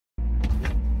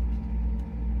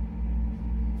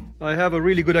I have a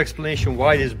really good explanation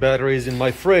why this battery is in my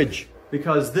fridge.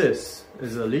 Because this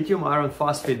is a lithium iron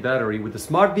phosphate battery with a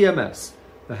smart BMS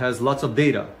that has lots of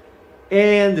data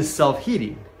and is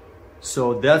self-heating.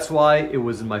 So that's why it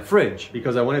was in my fridge,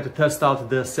 because I wanted to test out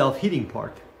the self-heating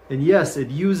part. And yes, it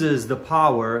uses the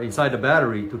power inside the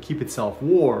battery to keep itself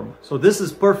warm. So this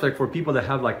is perfect for people that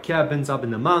have like cabins up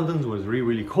in the mountains where it's really,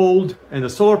 really cold. And the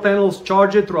solar panels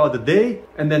charge it throughout the day.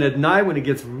 And then at night when it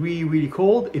gets really, really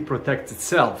cold, it protects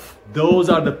itself. Those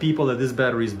are the people that this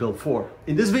battery is built for.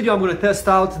 In this video, I'm going to test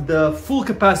out the full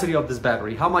capacity of this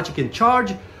battery. How much it can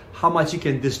charge, how much it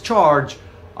can discharge.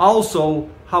 Also,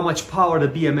 how much power the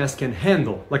BMS can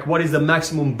handle. Like what is the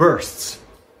maximum bursts.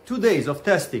 2 days of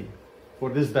testing for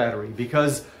this battery,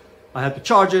 because I had to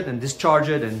charge it and discharge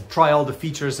it and try all the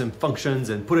features and functions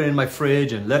and put it in my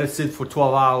fridge and let it sit for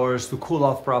 12 hours to cool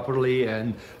off properly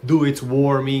and do its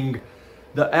warming.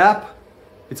 The app,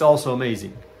 it's also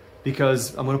amazing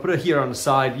because I'm going to put it here on the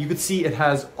side. You could see it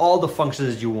has all the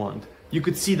functions you want. You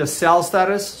could see the cell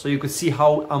status, so you could see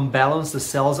how unbalanced the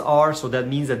cells are. So that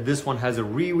means that this one has a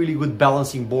really, really good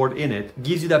balancing board in it.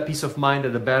 Gives you that peace of mind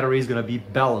that the battery is going to be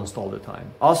balanced all the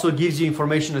time. Also gives you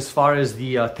information as far as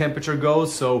the temperature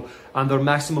goes. So under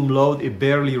maximum load, it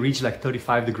barely reached like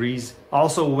 35 degrees.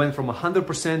 Also went from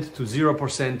 100% to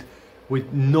 0%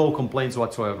 with no complaints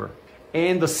whatsoever.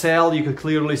 And the cell, you could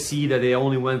clearly see that they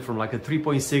only went from like a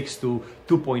 3.6 to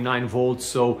 2.9 volts.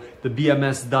 So the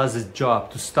BMS does its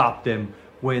job to stop them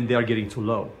when they are getting too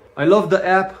low. I love the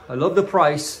app. I love the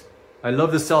price. I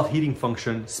love the self-heating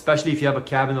function, especially if you have a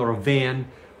cabin or a van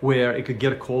where it could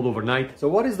get cold overnight. So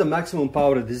what is the maximum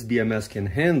power that this BMS can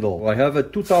handle? I have a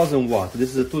 2000 watt.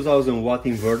 This is a 2000 watt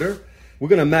inverter. We're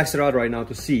gonna max it out right now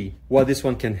to see what this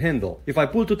one can handle. If I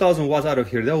pull 2000 watts out of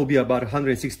here, that will be about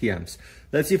 160 amps.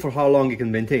 Let's see for how long it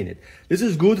can maintain it. This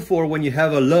is good for when you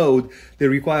have a load that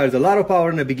requires a lot of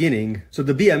power in the beginning, so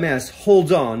the BMS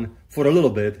holds on for a little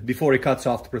bit before it cuts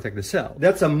off to protect the cell.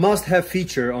 That's a must-have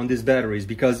feature on these batteries,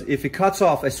 because if it cuts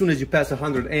off as soon as you pass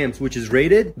 100 amps, which is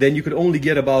rated, then you could only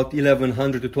get about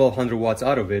 1100 to 1200 watts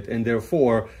out of it, and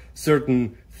therefore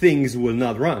certain things will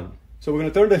not run. So we're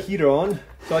gonna turn the heater on.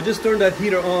 So I just turned that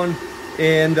heater on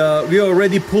and we're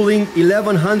already pulling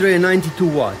 1192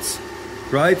 watts,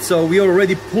 right? So we're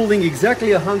already pulling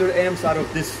exactly 100 amps out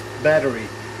of this battery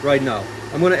right now.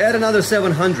 I'm gonna add another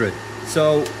 700.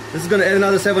 So this is gonna add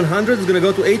another 700. It's gonna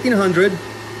go to 1800.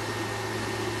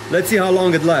 Let's see how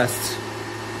long it lasts.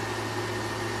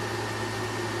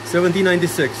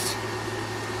 1796.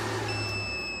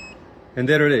 And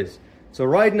there it is. So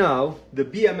right now, the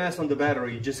BMS on the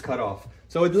battery just cut off.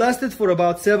 So it lasted for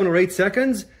about 7 or 8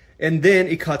 seconds, and then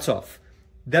it cuts off.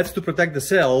 That's to protect the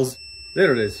cells.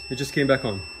 There it is, it just came back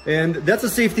on. And that's a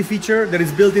safety feature that is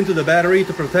built into the battery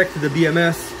to protect the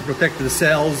BMS, to protect the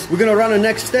cells. We're gonna run a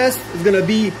next test. It's gonna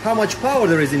be how much power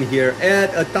there is in here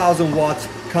at 1000 watts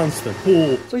constant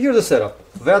pull. So here's the setup.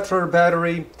 Vatrer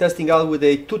battery, testing out with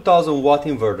a 2000 watt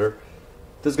inverter.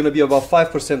 There's gonna be about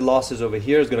 5% losses over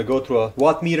here. It's gonna go through a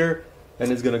watt meter,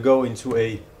 and it's going to go into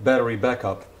a battery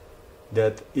backup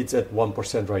that it's at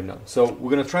 1% right now. So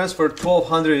we're going to transfer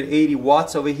 1280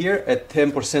 watts over here at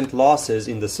 10% losses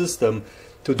in the system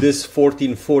to this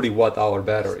 1440 watt hour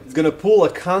battery. It's going to pull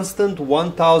a constant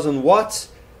 1000 watts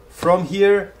from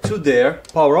here to there.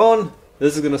 Power on.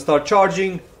 This is going to start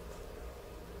charging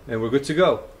and we're good to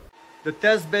go. The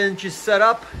test bench is set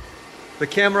up. The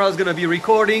camera is going to be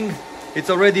recording. It's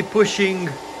already pushing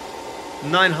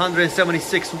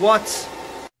 976 watts.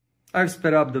 I've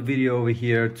sped up the video over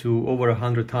here to over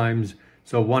 100 times.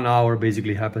 So 1 hour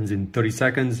basically happens in 30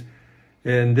 seconds.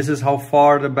 And this is how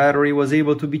far the battery was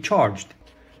able to be charged.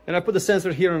 And I put the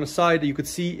sensor here on the side. You could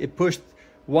see it pushed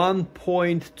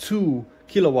 1.2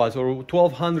 kilowatts or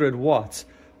 1200 watts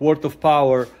worth of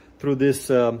power through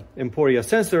this Emporia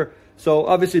sensor. So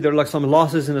obviously there are like some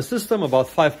losses in the system, about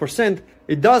 5%.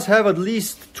 It does have at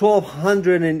least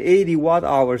 1280 watt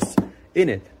hours in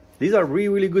it. These are really,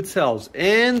 really good cells,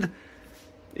 and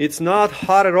it's not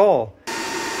hot at all.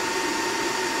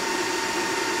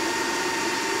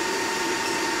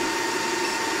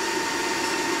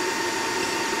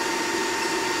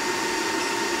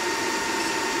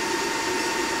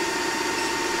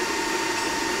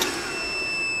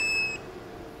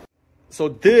 So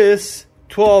this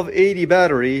 1280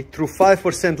 battery, through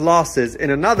 5% losses and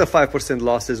another 5%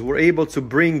 losses, we're able to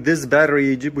bring this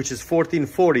battery, which is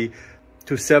 1440,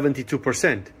 to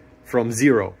 72% from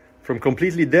zero. From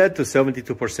completely dead to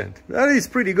 72%. That is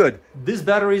pretty good. These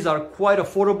batteries are quite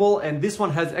affordable, and this one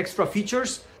has extra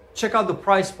features. Check out the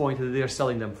price point that they are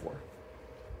selling them for.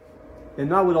 And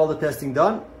now with all the testing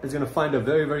done, it's gonna find a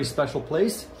very, very special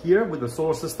place here with the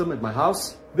solar system at my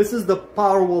house. This is the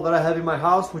power wall that I have in my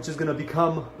house, which is gonna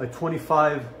become a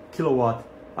 25 kilowatt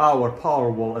hour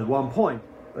power wall at one point.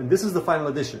 And this is the final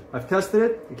edition. I've tested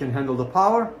it. It can handle the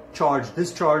power, charge,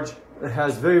 discharge. It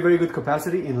has very, very good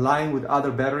capacity in line with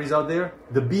other batteries out there.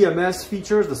 The BMS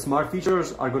features, the smart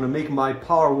features, are gonna make my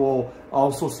power wall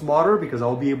also smarter because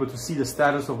I'll be able to see the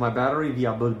status of my battery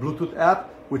via the Bluetooth app,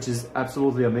 which is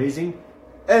absolutely amazing.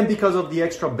 And because of the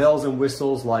extra bells and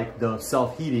whistles like the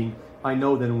self-heating, I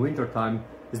know that in wintertime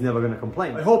is never gonna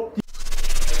complain. I hope